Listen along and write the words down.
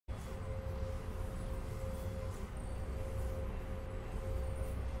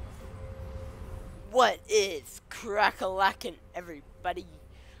What is crack-a-lackin', everybody?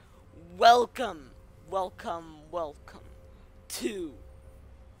 Welcome to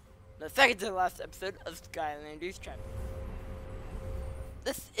the second to last episode of Skylanders Trap.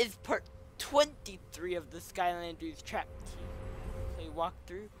 This is part 23 of the Skylanders Trap play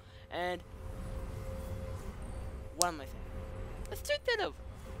walkthrough, and what am I saying? Let's start that over.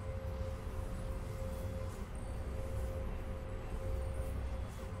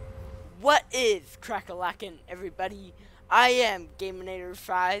 What is crack-a-lackin', everybody? I am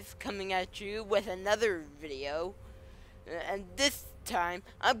Gaminator5 coming at you with another video, and this time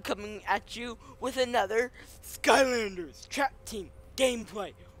I'm coming at you with another Skylanders Trap Team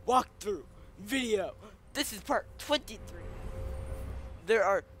gameplay walkthrough video. This is part 23. There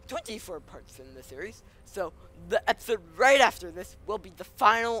are 24 parts in the series, so the episode right after this will be the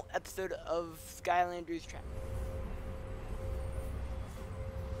final episode of Skylanders Trap.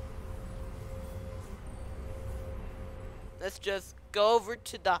 Let's just go over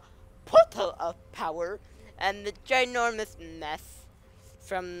to the portal of power and the ginormous mess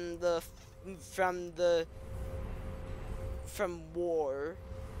from war.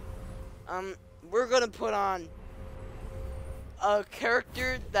 We're gonna put on a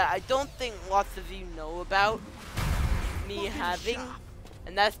character that I don't think lots of you know about me having,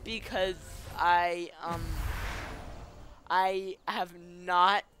 and that's because I have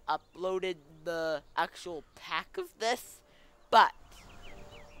not uploaded the actual pack of this. But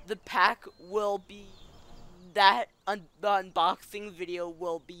the pack will be the unboxing video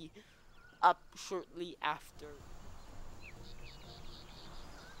will be up shortly after.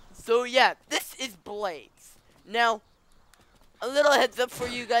 So yeah, this is Blades. Now, a little heads up for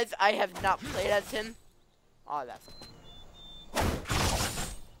you guys, I have not played as him. Oh, that's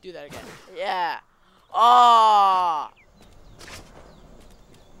do that again. Yeah. Oh.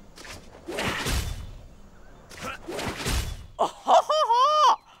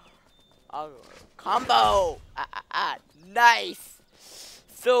 Oh, combo! Nice!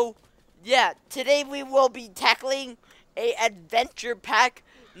 So, yeah, today we will be tackling a adventure pack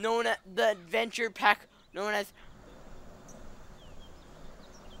known as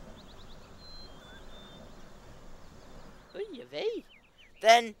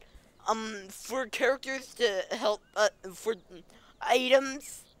Then, for characters to help, for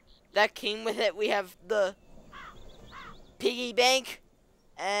items that came with it, we have the piggy bank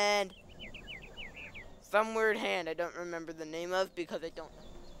and some weird hand I don't remember the name of because I don't know.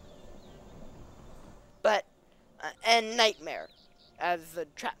 But and Nightmare as the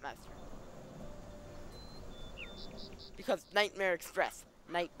trap master because Nightmare Express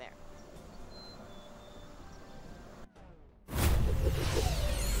Nightmare.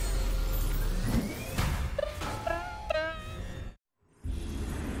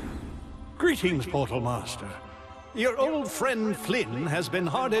 Greetings, Portal Master. Your old friend Flynn has been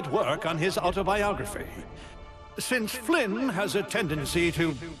hard at work on his autobiography. Since Flynn has a tendency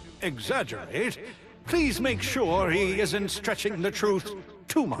to exaggerate, please make sure he isn't stretching the truth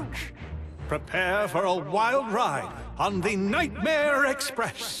too much. Prepare for a wild ride on the Nightmare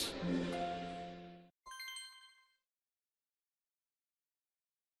Express.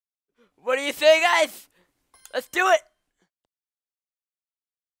 What do you say, guys? Let's do it!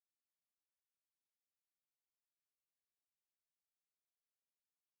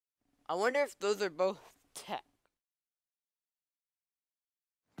 I wonder if those are both tech.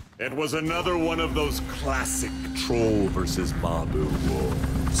 It was another one of those classic troll versus Mabu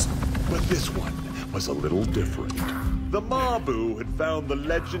wars. But this one was a little different. The Mabu had found the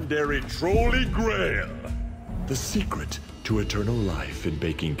legendary Trolly Grail, the secret to eternal life in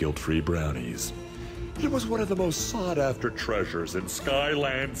baking guilt-free brownies. It was one of the most sought-after treasures in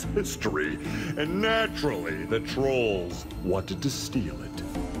Skyland's history, and naturally, the trolls wanted to steal it.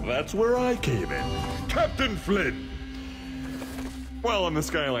 That's where I came in, Captain Flynn! Well, and the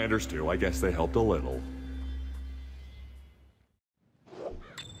Skylanders too, I guess they helped a little.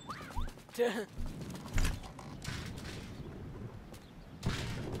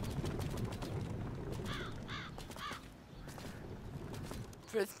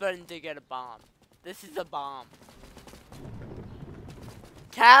 Press button to get a bomb. This is a bomb.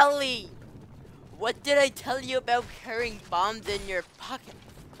 Callie! What did I tell you about carrying bombs in your pocket?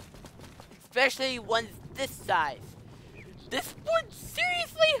 Especially ones this size. This would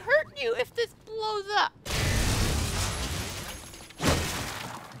seriously hurt you if this blows up.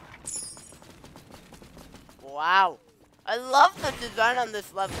 Wow. I love the design on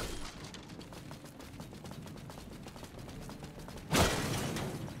this level.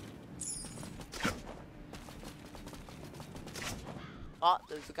 Oh,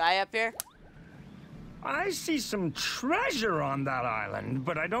 there's a guy up here. I see some treasure on that island,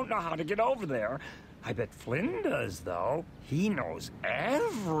 but I don't know how to get over there. I bet Flynn does, though. He knows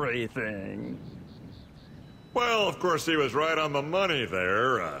everything. Well, of course, he was right on the money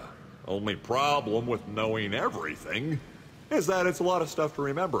there. Only problem with knowing everything is that it's a lot of stuff to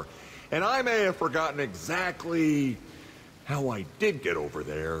remember. And I may have forgotten exactly how I did get over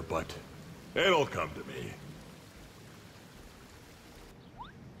there, but it'll come to me.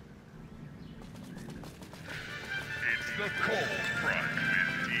 It's the cold front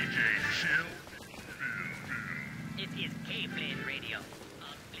with DJ Chill. This is K-Flynn Radio.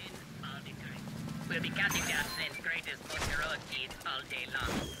 All Flynn, all the time. We'll be counting down Flynn's greatest, most heroic deeds all day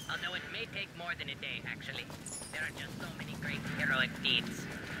long. Although it may take more than a day, actually. There are just so many great heroic deeds.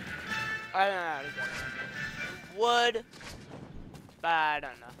 I don't know how to go. Would, but I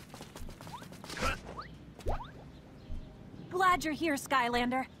don't know. Glad you're here,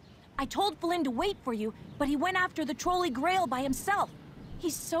 Skylander. I told Flynn to wait for you, but he went after the Trolley Grail by himself.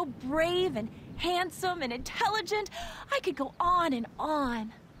 He's so brave and handsome and intelligent. I could go on and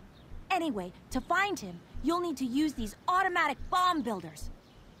on. Anyway, to find him, you'll need to use these automatic bomb builders.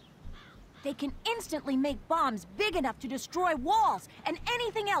 They can instantly make bombs big enough to destroy walls and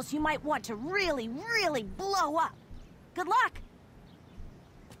anything else you might want to really, really blow up. Good luck!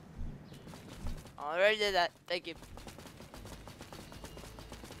 Already did that. Thank you.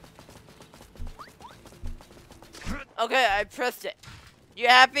 Okay, I pressed it. You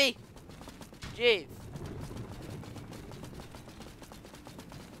happy? Jeez.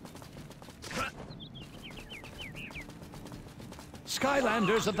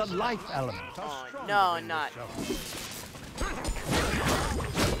 Skylanders are the life element. Oh, no, not.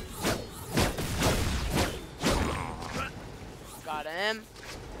 Got him.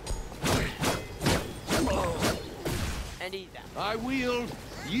 And he's down. I wield,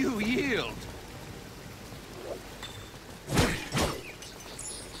 you yield.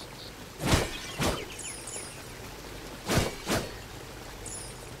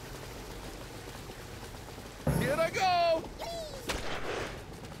 Here I go!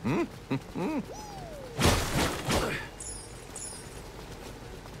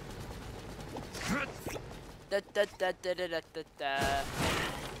 Da da da da da da da da.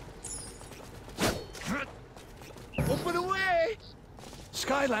 Open away!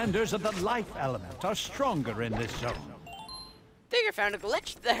 Skylanders of the life element are stronger in this zone. Think I found a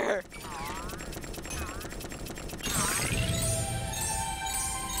glitch there.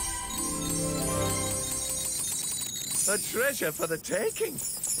 A treasure for the taking.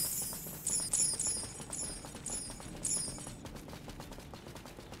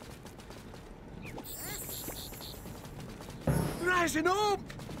 Rising up!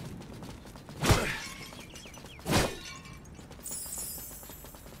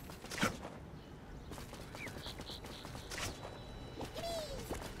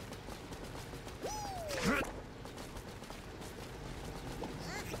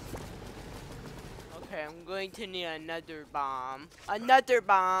 Okay, I'm going to need another bomb. Another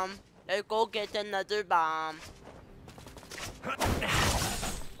bomb. Let's go get another bomb. I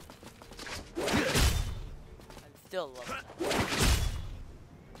still love that.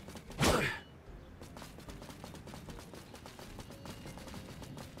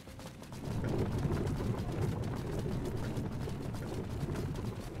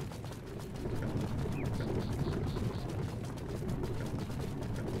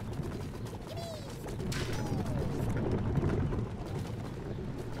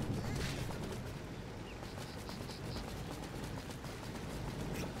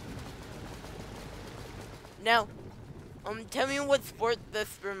 Now, tell me what sport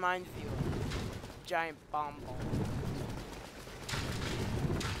this reminds you of. Giant bomb ball.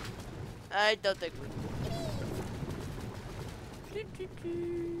 I don't think we.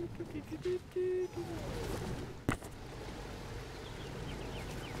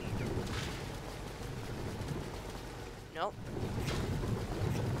 Nope.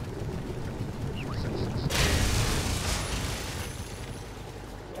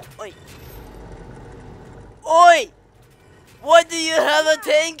 Oi. Oi! What do you have a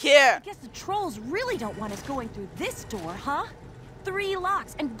tank here? I guess the trolls really don't want us going through this door, huh? 3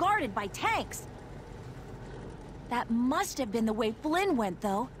 locks and guarded by tanks. That must have been the way Flynn went,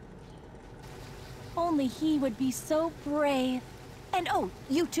 though. Only he would be so brave. And oh,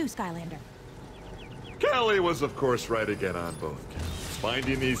 you too, Skylander. Kelly was, of course, right again on both counts.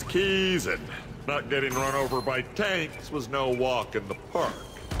 Finding these keys and not getting run over by tanks was no walk in the park.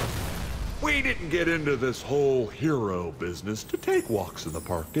 We didn't get into this whole hero business to take walks in the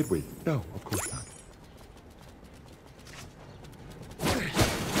park, did we? No, of course not.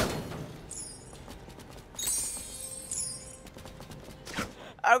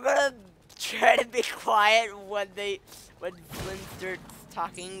 quiet when Flynn starts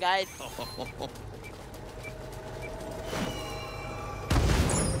talking, guys.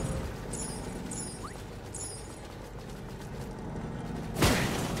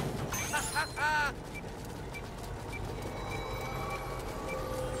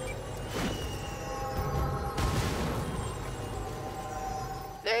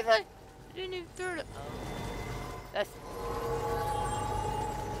 Seriously? I didn't even throw it. Oh. That's...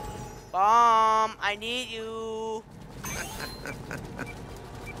 Bomb, I need you.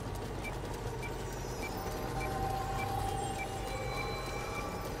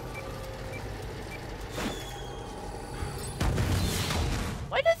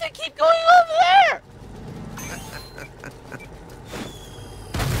 Why does it keep going over there?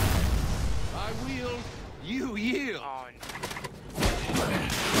 I wield, you yield. Oh, no.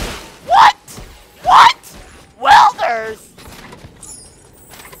 What? What? Welders?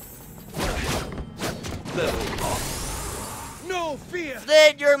 No fear.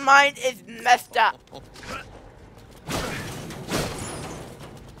 Flynn, your mind is messed up.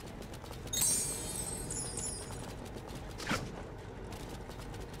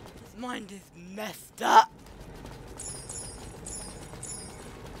 His mind is messed up.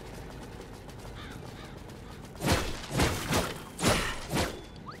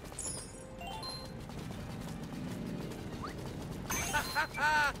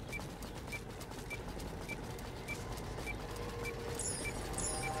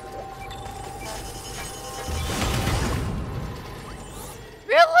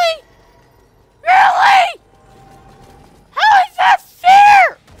 Really? Really? How is that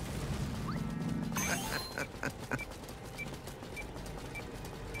fair?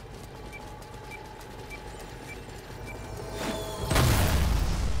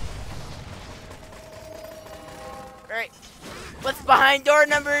 Great. What's behind door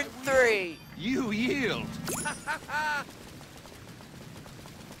number 3? You yield.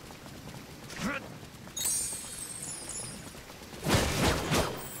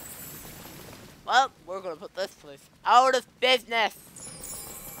 Well, we're gonna put this place out of business.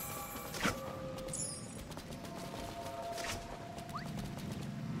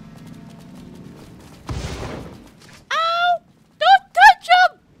 Ow! Don't touch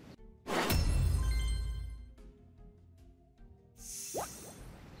him!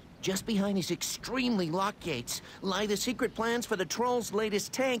 Just behind these extremely locked gates lie the secret plans for the Troll's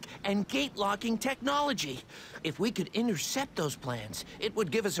latest tank and gate-locking technology. If we could intercept those plans, it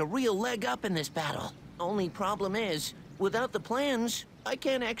would give us a real leg up in this battle. Only problem is, without the plans, I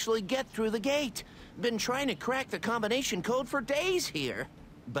can't actually get through the gate. Been trying to crack the combination code for days here.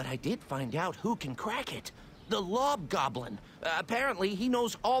 But I did find out who can crack it. The Lob Goblin. Apparently, he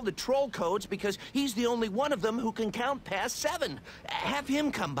knows all the troll codes because he's the only one of them who can count past 7. Have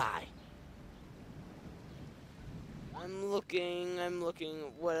him come by. I'm looking.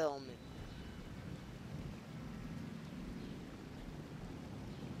 What element?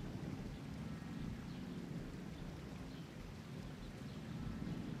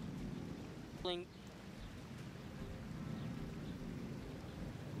 Link.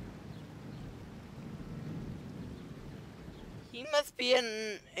 He must be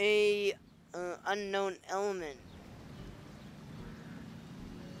an unknown element.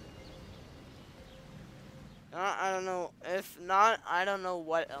 I don't know. If not, I don't know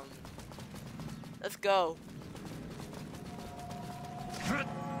what element. Let's go.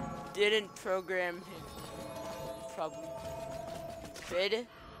 Didn't program him. Probably did.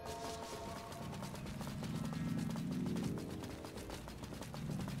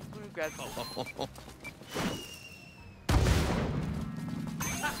 I'm gonna grab this.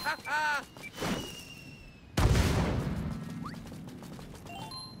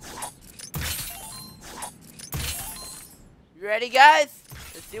 You ready, guys?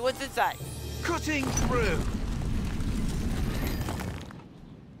 Let's see what's inside. Cutting through.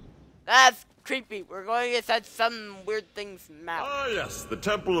 That's creepy. We're going inside some weird thing's mouth. Ah, yes, the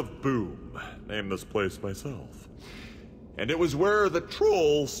Temple of Boom. Named this place myself. And it was where the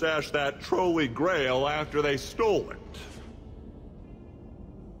trolls stashed that trolley grail after they stole it.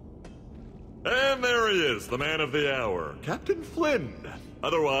 And there he is, the man of the hour, Captain Flynn,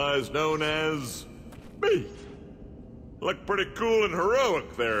 otherwise known as me. Look pretty cool and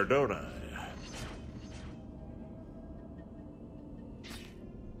heroic there, don't I?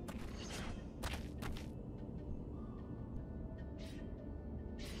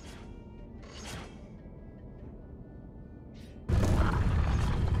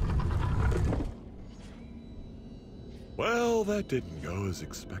 Well, that didn't go as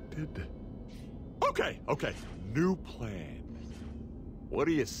expected. Okay, new plan. What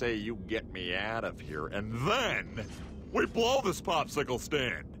do you say you get me out of here, and then we blow this popsicle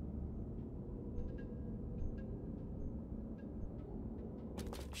stand?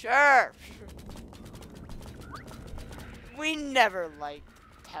 Sure. We never liked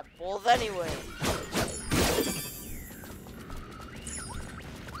temples anyway.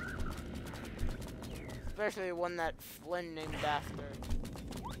 Especially one that Flynn named after.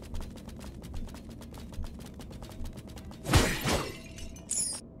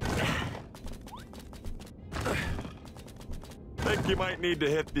 Think you might need to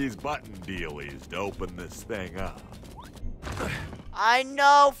hit these button dealies to open this thing up. I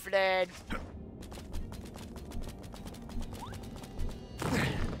know, Flynn.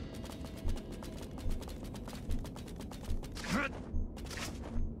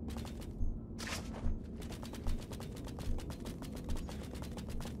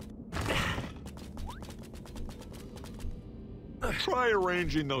 Try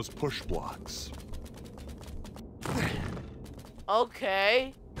arranging those push blocks.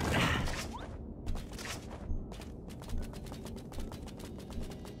 Okay.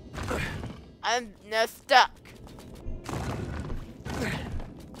 I'm now stuck.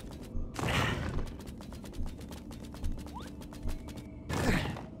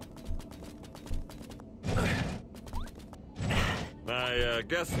 I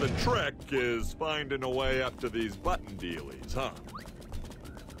guess the trick is finding a way up to these button dealies, huh?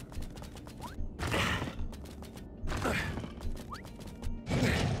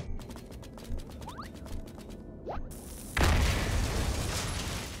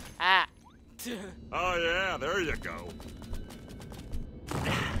 Ah. Oh yeah, there you go.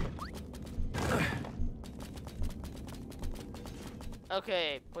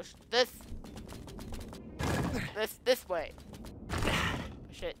 Okay, push this way.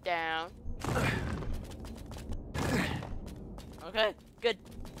 Push it down. Okay, good.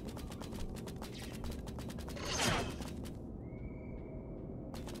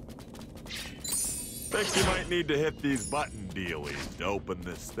 Think you might need to hit these button dealies to open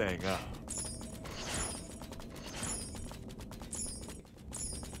this thing up.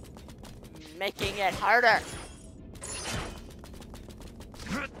 Making it harder.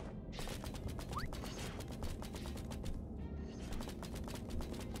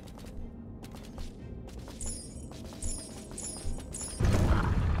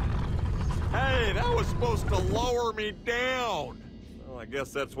 Hey, that was supposed to lower me down. Well, I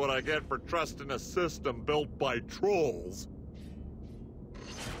guess that's what I get for trusting a system built by trolls.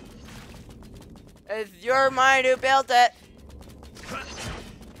 It's your mind who built it.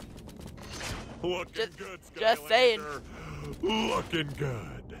 Looking good, Skylander. Just saying. Looking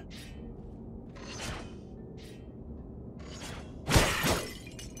good.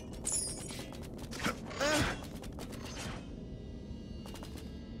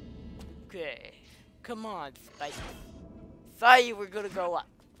 Okay. Come on, Spike. Thought you were gonna go up.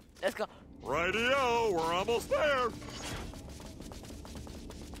 Let's go. Rightio, we're almost there.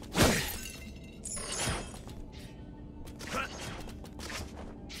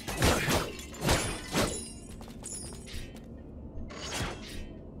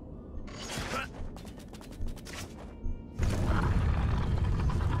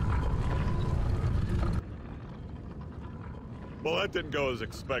 Well, that didn't go as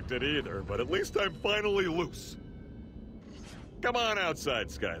expected either, but at least I'm finally loose. Come on outside,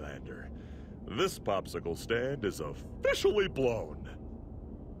 Skylander. This popsicle stand is officially blown.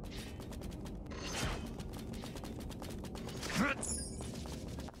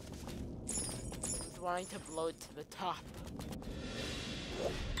 He's wanting to blow it to the top.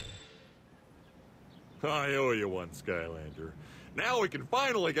 I owe you one, Skylander. Now we can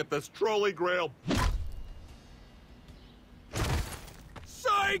finally get this trolley grail.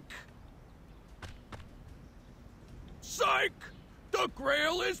 Psych! Psych! The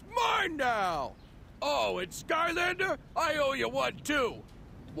grail is mine now! Oh, and Skylander, I owe you one too.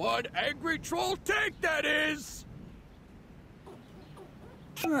 One angry troll tank, that is!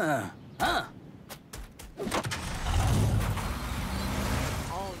 Oh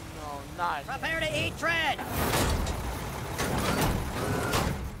no, not. Prepare to eat tread!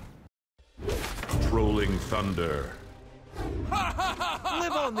 Trolling thunder.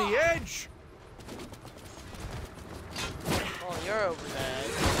 Live on the edge! Oh, you're over there.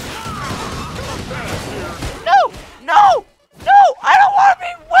 No! No! No! I don't want to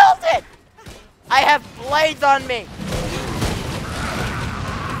be wilted! I have blades on me!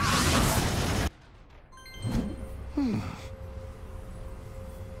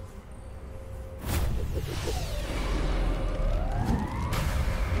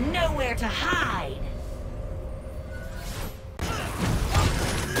 Nowhere to hide!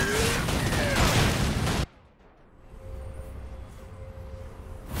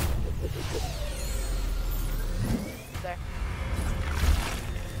 There.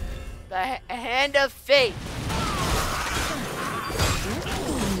 The hand of fate.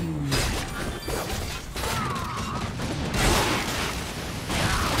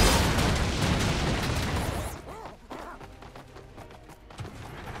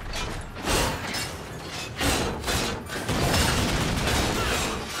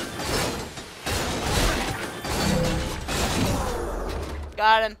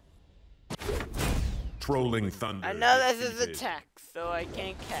 Got him. Trolling thunder. I know this is defeated. attack, so I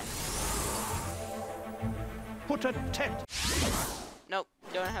can't catch. Put a tet. Nope,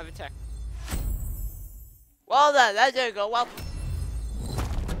 don't have attack. Well done, that didn't go well.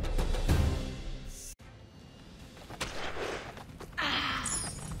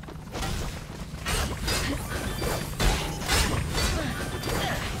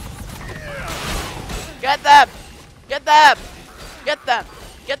 Get them! Get them! Get them!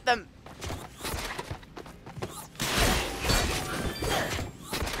 Get them!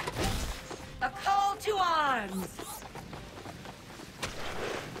 A call to arms!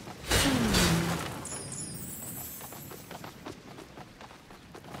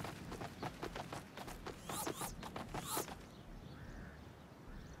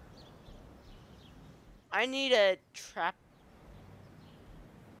 I need a trap.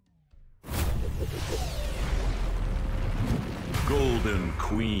 Golden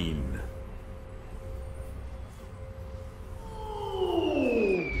Queen.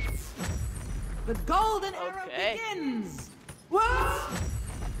 The golden arrow Okay. begins! Whoa!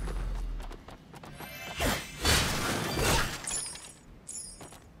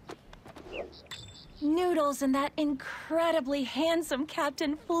 Noodles and that incredibly handsome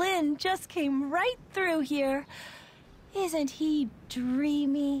Captain Flynn just came right through here. Isn't he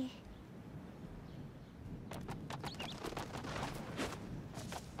dreamy?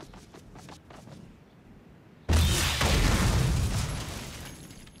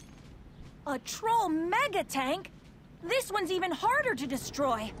 A troll mega tank? This one's even harder to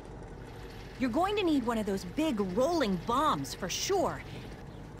destroy. You're going to need one of those big rolling bombs for sure.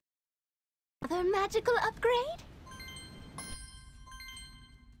 Other magical upgrade?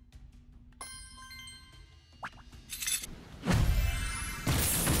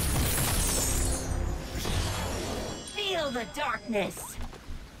 Feel the darkness.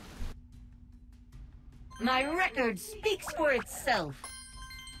 My record speaks for itself.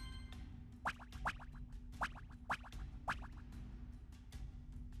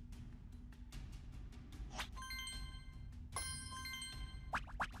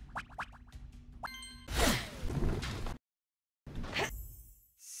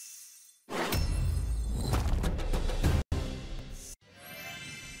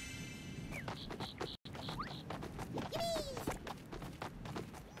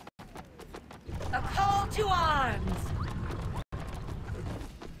 A call to arms!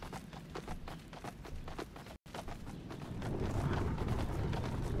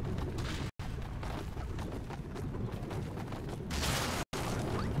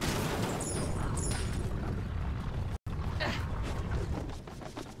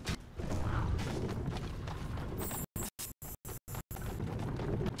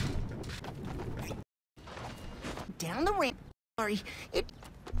 Down the ramp. Sorry, it...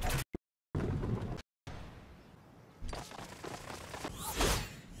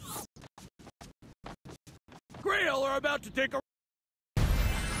 Grail are about to take a...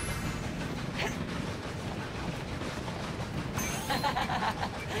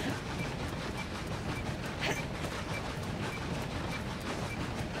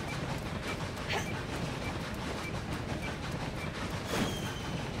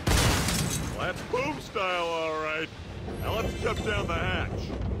 Well, that's boom style, all right. Now let's jump down the hatch.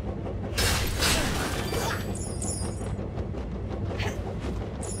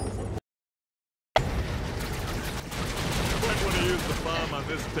 Might want to use the bomb on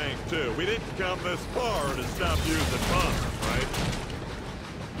this tank, too. We didn't come this far to stop using bombs, right?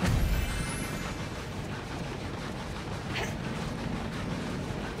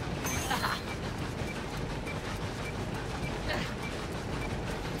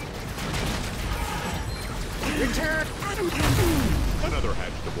 Return! Another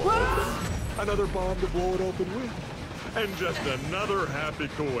hatch to blow open. Another bomb to blow it open with. And just another happy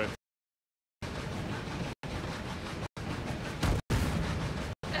coincidence.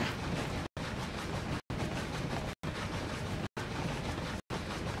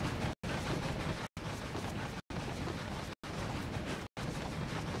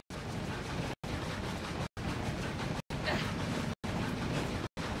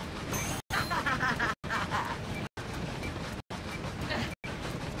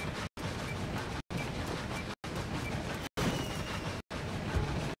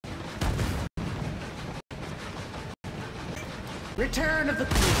 Return of the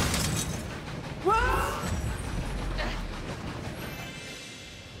Queen.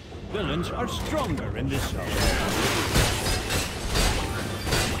 Villains are stronger in this zone.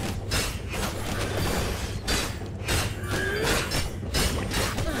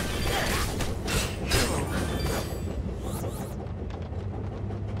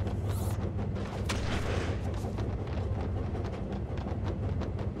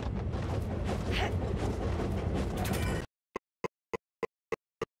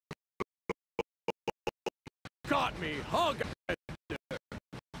 Got me hug.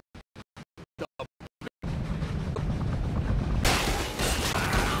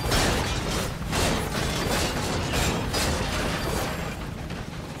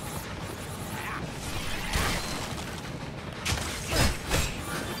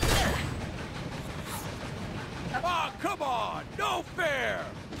 Ah, come on! No fair!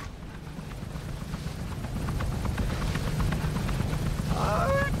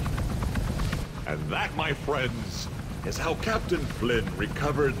 And that, my friends, is how Captain Flynn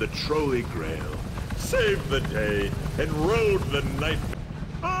recovered the Trolley Grail, saved the day, and rode the night.